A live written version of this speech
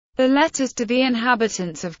The letters to the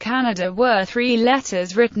inhabitants of Canada were three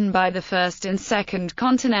letters written by the First and Second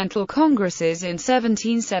Continental Congresses in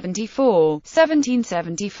 1774,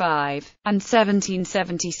 1775, and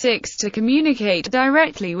 1776 to communicate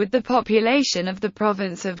directly with the population of the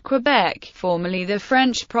Province of Quebec, formerly the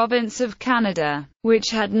French Province of Canada,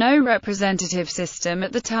 which had no representative system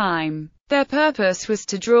at the time. Their purpose was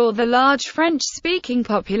to draw the large French-speaking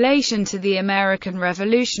population to the American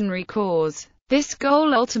Revolutionary cause. This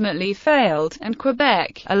goal ultimately failed, and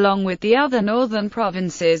Quebec, along with the other northern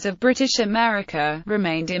provinces of British America,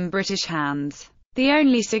 remained in British hands. The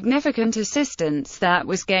only significant assistance that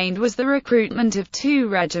was gained was the recruitment of 2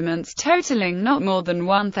 regiments totaling not more than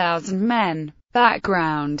 1,000 men.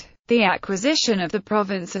 Background: the acquisition of the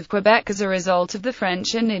province of Quebec as a result of the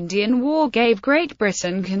French and Indian War gave Great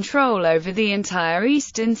Britain control over the entire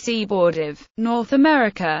eastern seaboard of North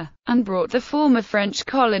America, and brought the former French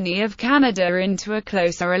colony of Canada into a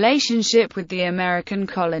closer relationship with the American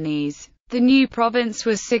colonies. The new province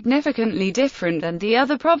was significantly different than the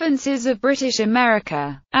other provinces of British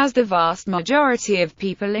America, as the vast majority of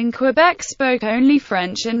people in Quebec spoke only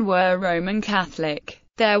French and were Roman Catholic.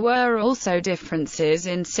 There were also differences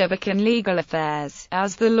in civic and legal affairs,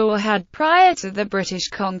 as the law had prior to the British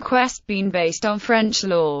conquest been based on French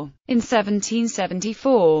law. In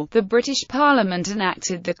 1774, the British Parliament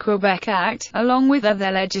enacted the Quebec Act, along with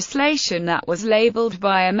other legislation that was labelled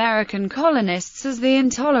by American colonists as the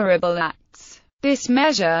Intolerable Acts. This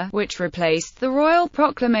measure, which replaced the Royal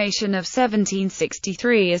Proclamation of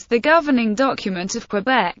 1763 as the governing document of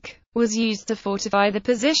Quebec, was used to fortify the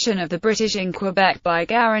position of the British in Quebec by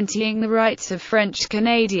guaranteeing the rights of French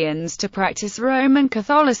Canadians to practice Roman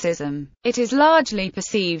Catholicism. It is largely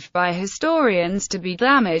perceived by historians to be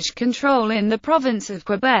damage control in the province of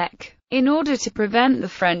Quebec, in order to prevent the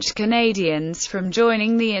French Canadians from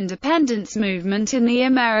joining the independence movement in the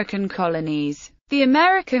American colonies. The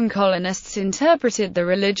American colonists interpreted the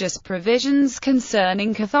religious provisions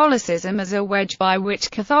concerning Catholicism as a wedge by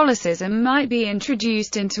which Catholicism might be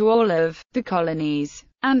introduced into all of the colonies,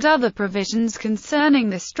 and other provisions concerning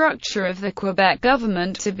the structure of the Quebec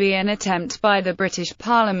government to be an attempt by the British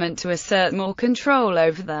Parliament to assert more control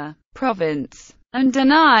over the province, and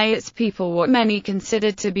deny its people what many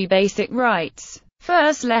considered to be basic rights.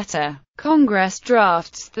 First letter. Congress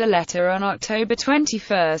drafts the letter on October 21,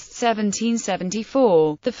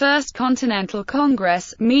 1774. The First Continental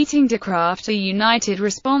Congress, meeting to craft a united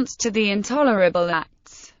response to the Intolerable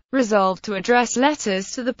Acts, resolved to address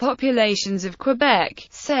letters to the populations of Quebec,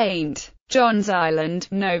 St. John's Island,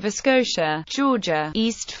 Nova Scotia, Georgia,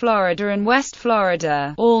 East Florida and West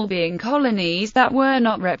Florida, all being colonies that were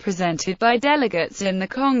not represented by delegates in the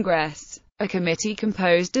Congress. A committee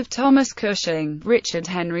composed of Thomas Cushing, Richard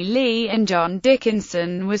Henry Lee and John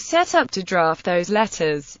Dickinson was set up to draft those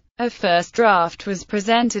letters. A first draft was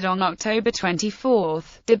presented on October 24,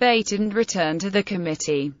 debated and returned to the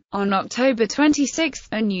committee. On October 26,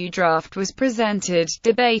 a new draft was presented,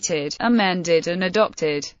 debated, amended and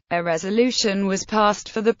adopted. A resolution was passed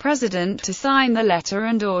for the President to sign the letter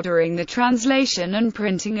and ordering the translation and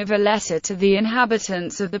printing of a letter to the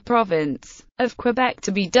inhabitants of the Province of Quebec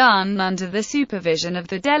to be done under the supervision of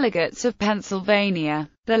the delegates of Pennsylvania.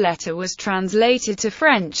 The letter was translated to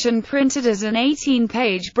French and printed as an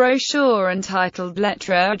 18-page brochure entitled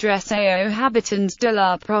Lettre adressée aux habitants de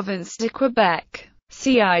la province de Québec,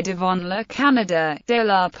 ci devant le Canada, de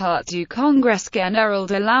la part du Congrès général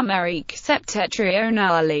de l'Amérique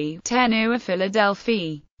septentrionale, tenu à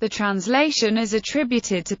Philadelphie. The translation is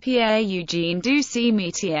attributed to Pierre-Eugène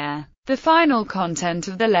Ducy-Metier. The final content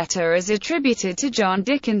of the letter is attributed to John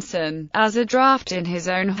Dickinson, as a draft in his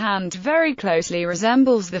own hand very closely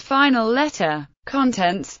resembles the final letter.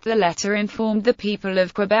 Contents: the letter informed the people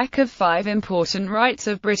of Quebec of 5 important rights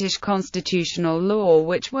of British constitutional law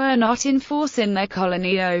which were not in force in their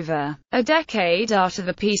colony over a decade after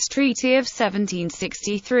the Peace Treaty of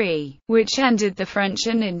 1763, which ended the French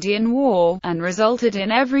and Indian War, and resulted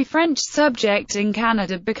in every French subject in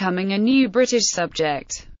Canada becoming a new British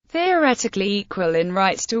subject, theoretically equal in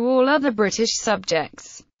rights to all other British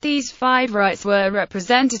subjects. These 5 rights were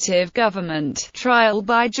representative government, trial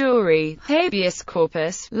by jury, habeas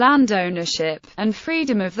corpus, land ownership, and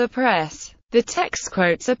freedom of the press. The text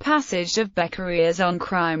quotes a passage of Becquerel's On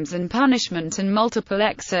Crimes and Punishment and multiple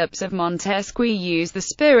excerpts of Montesquieu's The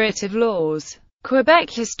Spirit of Laws. Quebec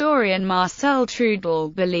historian Marcel Trudel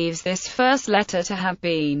believes this first letter to have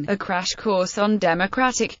been a crash course on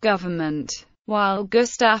democratic government, while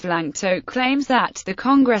Gustave Langto claims that the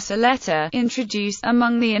Congress letter introduced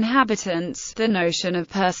among the inhabitants the notion of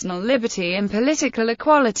personal liberty and political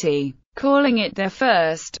equality. calling it their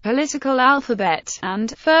first political alphabet,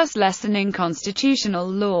 and first lesson in constitutional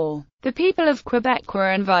law. The people of Quebec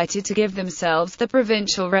were invited to give themselves the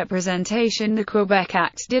provincial representation the Quebec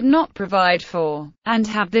Act did not provide for, and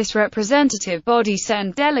have this representative body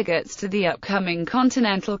send delegates to the upcoming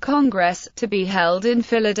Continental Congress, to be held in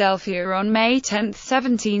Philadelphia on May 10,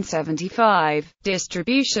 1775.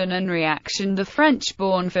 Distribution and reaction. The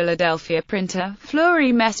French-born Philadelphia printer,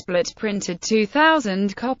 Fleury Mesplat, printed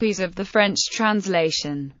 2,000 copies of the French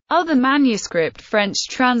translation. Other manuscript French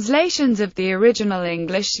translations of the original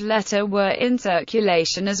English letter were in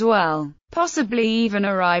circulation as well, possibly even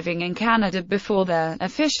arriving in Canada before the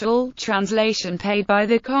official translation paid by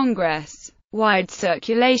the Congress. Wide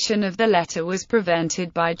circulation of the letter was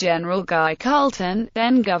prevented by General Guy Carleton,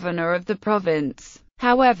 then governor of the province.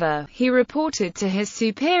 However, he reported to his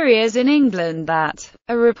superiors in England that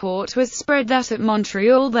a report was spread that at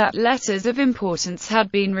Montreal that letters of importance had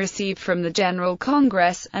been received from the General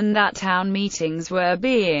Congress, and that town meetings were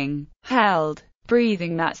being held.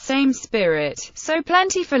 Breathing that same spirit, so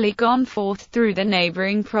plentifully gone forth through the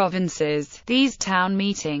neighboring provinces, these town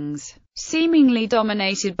meetings, seemingly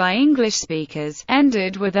dominated by English speakers,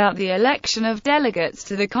 ended without the election of delegates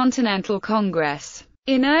to the Continental Congress.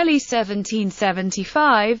 In early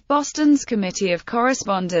 1775, Boston's Committee of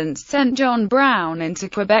Correspondence sent John Brown into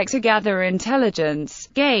Quebec to gather intelligence,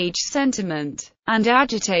 gauge sentiment, and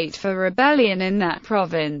agitate for rebellion in that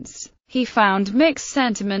province. He found mixed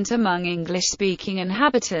sentiment among English-speaking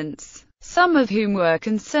inhabitants, some of whom were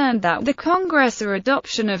concerned that the Congress or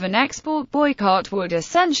adoption of an export boycott would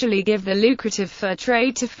essentially give the lucrative fur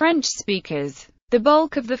trade to French speakers. The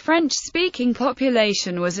bulk of the French-speaking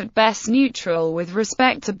population was at best neutral with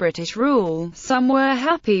respect to British rule. Some were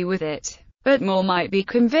happy with it, but more might be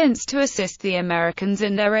convinced to assist the Americans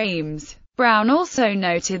in their aims. Brown also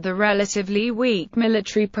noted the relatively weak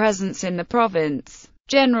military presence in the province.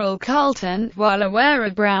 General Carleton, while aware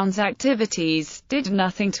of Brown's activities, did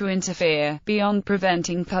nothing to interfere, beyond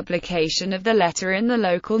preventing publication of the letter in the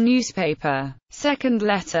local newspaper. Second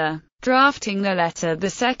letter. Drafting the letter. The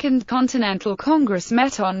Second Continental Congress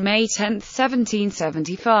met on May 10,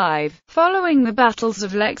 1775, following the battles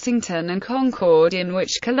of Lexington and Concord, in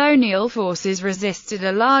which colonial forces resisted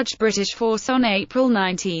a large British force on April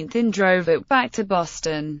 19 and drove it back to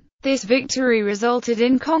Boston. This victory resulted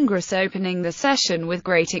in Congress opening the session with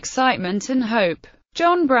great excitement and hope.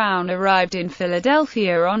 John Brown arrived in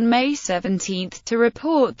Philadelphia on May 17 to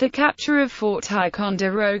report the capture of Fort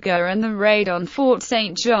Ticonderoga and the raid on Fort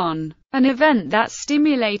St. John, an event that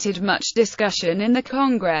stimulated much discussion in the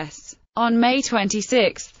Congress. On May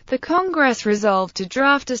 26, the Congress resolved to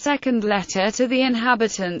draft a second letter to the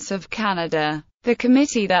inhabitants of Canada. The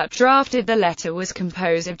committee that drafted the letter was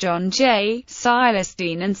composed of John J. Silas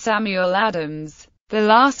Deane and Samuel Adams, the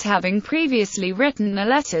last having previously written a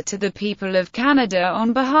letter to the people of Canada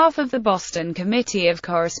on behalf of the Boston Committee of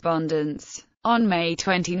Correspondence. On May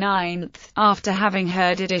 29, after having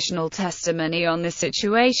heard additional testimony on the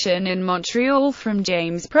situation in Montreal from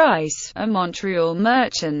James Price, a Montreal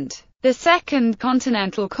merchant, the Second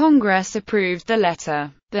Continental Congress approved the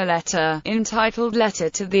letter. The letter, entitled Letter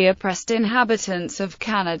to the Oppressed Inhabitants of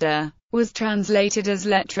Canada, was translated as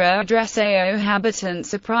Lettre adressée aux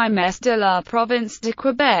habitants opprimes de la province de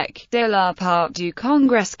Québec, de la part du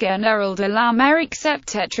Congrès général de l'Amérique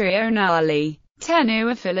septentrionale, tenu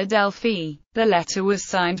à Philadelphie. The letter was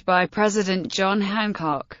signed by President John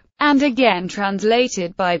Hancock, and again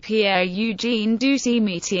translated by Pierre-Eugène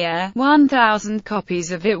Ducy-Metier. 1,000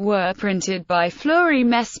 copies of it were printed by Fleury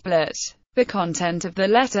Mesplat. The content of the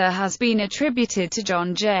letter has been attributed to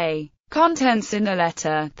John J. Contents in the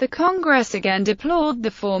letter. The Congress again deplored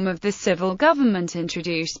the form of the civil government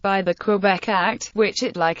introduced by the Quebec Act, which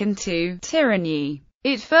it likened to tyranny.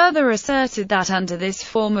 It further asserted that under this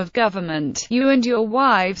form of government, you and your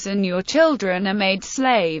wives and your children are made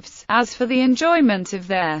slaves, as for the enjoyment of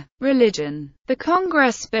their religion. The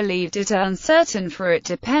Congress believed it uncertain, for it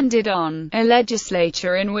depended on a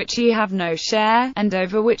legislature in which you have no share, and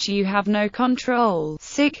over which you have no control.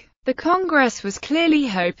 The Congress was clearly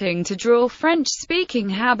hoping to draw French-speaking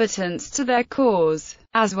inhabitants to their cause,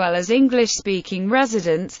 as well as English-speaking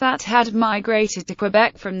residents that had migrated to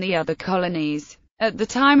Quebec from the other colonies. At the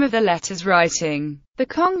time of the letter's writing, the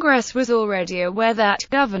Congress was already aware that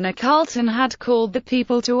Governor Carleton had called the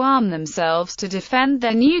people to arm themselves to defend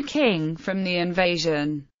their new king from the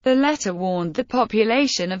invasion. The letter warned the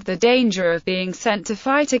population of the danger of being sent to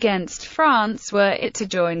fight against France were it to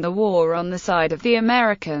join the war on the side of the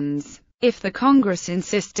Americans. If the Congress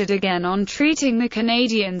insisted again on treating the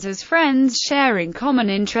Canadians as friends sharing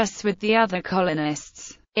common interests with the other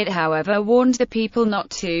colonists, It however warned the people not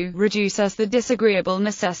to reduce as the disagreeable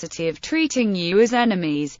necessity of treating you as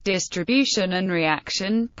enemies. Distribution and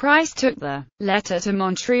reaction. Price took the letter to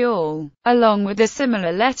Montreal, along with a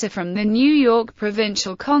similar letter from the New York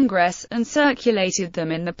Provincial Congress, and circulated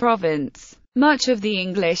them in the province. Much of the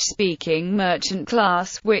English-speaking merchant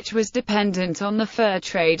class, which was dependent on the fur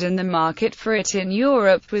trade and the market for it in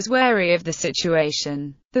Europe, was wary of the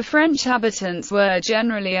situation. The French inhabitants were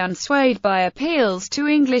generally unswayed by appeals to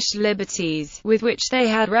English liberties, with which they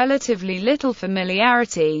had relatively little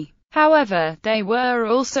familiarity. However, they were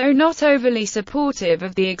also not overly supportive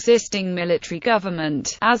of the existing military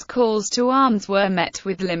government, as calls to arms were met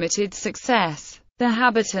with limited success. The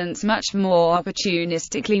inhabitants much more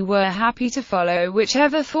opportunistically were happy to follow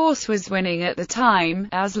whichever force was winning at the time,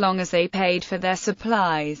 as long as they paid for their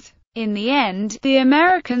supplies. In the end, the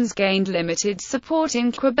Americans gained limited support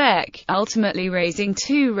in Quebec, ultimately raising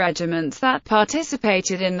 2 regiments that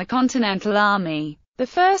participated in the Continental Army. The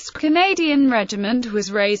 1st Canadian Regiment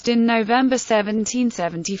was raised in November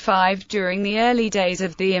 1775 during the early days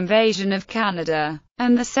of the invasion of Canada,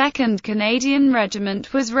 and the 2nd Canadian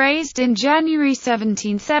Regiment was raised in January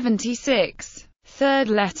 1776. Third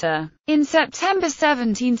letter. In September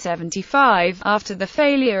 1775, after the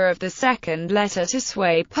failure of the second letter to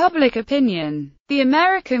sway public opinion, the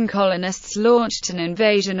American colonists launched an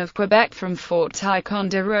invasion of Quebec from Fort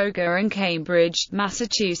Ticonderoga and Cambridge,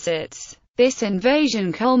 Massachusetts. This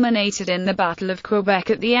invasion culminated in the Battle of Quebec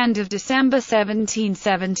at the end of December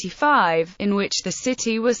 1775, in which the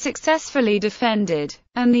city was successfully defended,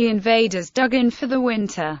 and the invaders dug in for the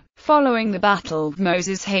winter. Following the battle,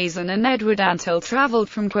 Moses Hazen and Edward Antill traveled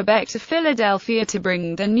from Quebec to Philadelphia to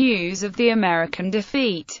bring the news of the American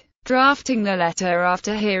defeat. Drafting the letter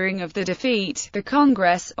after hearing of the defeat, the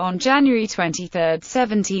Congress, on January 23,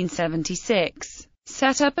 1776,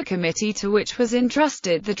 set up a committee to which was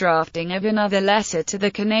entrusted the drafting of another letter to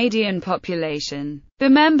the Canadian population. The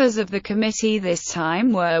members of the committee this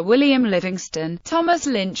time were William Livingston, Thomas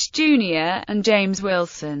Lynch Jr., and James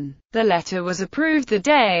Wilson. The letter was approved the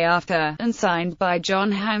day after, and signed by John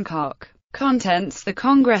Hancock. Contents: the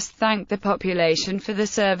Congress thanked the population for the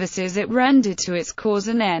services it rendered to its cause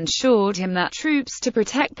and ensured him that troops to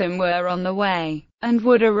protect them were on the way, and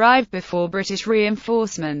would arrive before British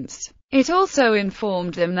reinforcements. It also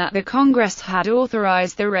informed them that the Congress had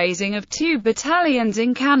authorized the raising of 2 battalions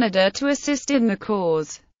in Canada to assist in the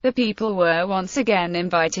cause. The people were once again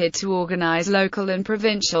invited to organize local and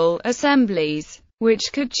provincial assemblies,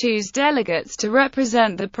 which could choose delegates to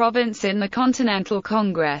represent the province in the Continental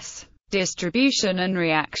Congress. Distribution and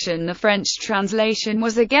reaction. The French translation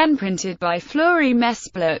was again printed by Fleury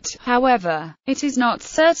Mesplat. However, it is not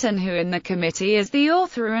certain who in the committee is the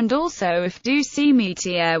author and also if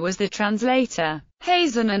Ducy-Metier was the translator.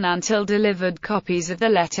 Hazen and Antill delivered copies of the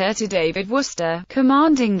letter to David Worcester,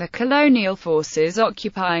 commanding the colonial forces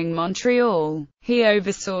occupying Montreal. He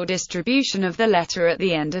oversaw distribution of the letter at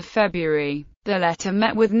the end of February. The letter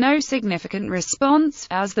met with no significant response,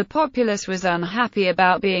 as the populace was unhappy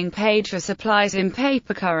about being paid for supplies in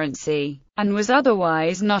paper currency, and was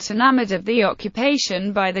otherwise not enamored of the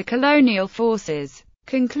occupation by the colonial forces.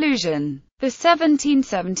 Conclusion: the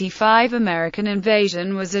 1775 American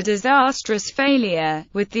invasion was a disastrous failure,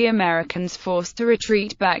 with the Americans forced to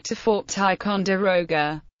retreat back to Fort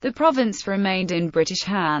Ticonderoga. The province remained in British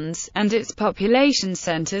hands, and its population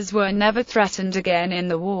centers were never threatened again in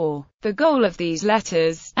the war. The goal of these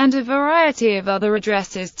letters, and a variety of other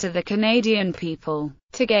addresses to the Canadian people,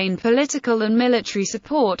 to gain political and military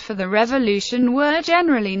support for the revolution, were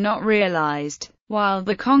generally not realized. While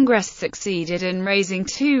the Congress succeeded in raising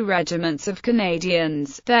 2 regiments of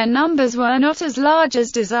Canadians, their numbers were not as large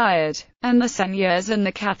as desired, and the seigneurs and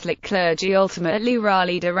the Catholic clergy ultimately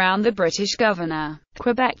rallied around the British governor.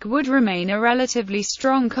 Quebec would remain a relatively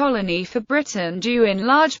strong colony for Britain due in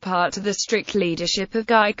large part to the strict leadership of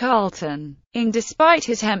Guy Carleton. Despite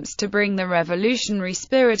his attempts to bring the revolutionary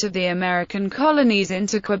spirit of the American colonies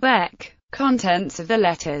into Quebec. Contents of the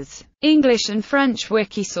letters. English and French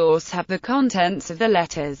Wikisource have the contents of the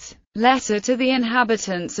letters. Letter to the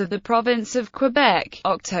inhabitants of the Province of Quebec,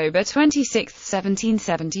 October 26,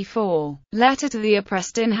 1774. Letter to the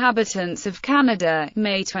oppressed inhabitants of Canada,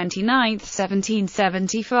 May 29,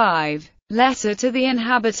 1775. Letter to the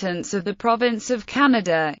inhabitants of the Province of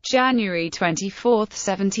Canada, January 24,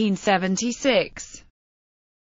 1776.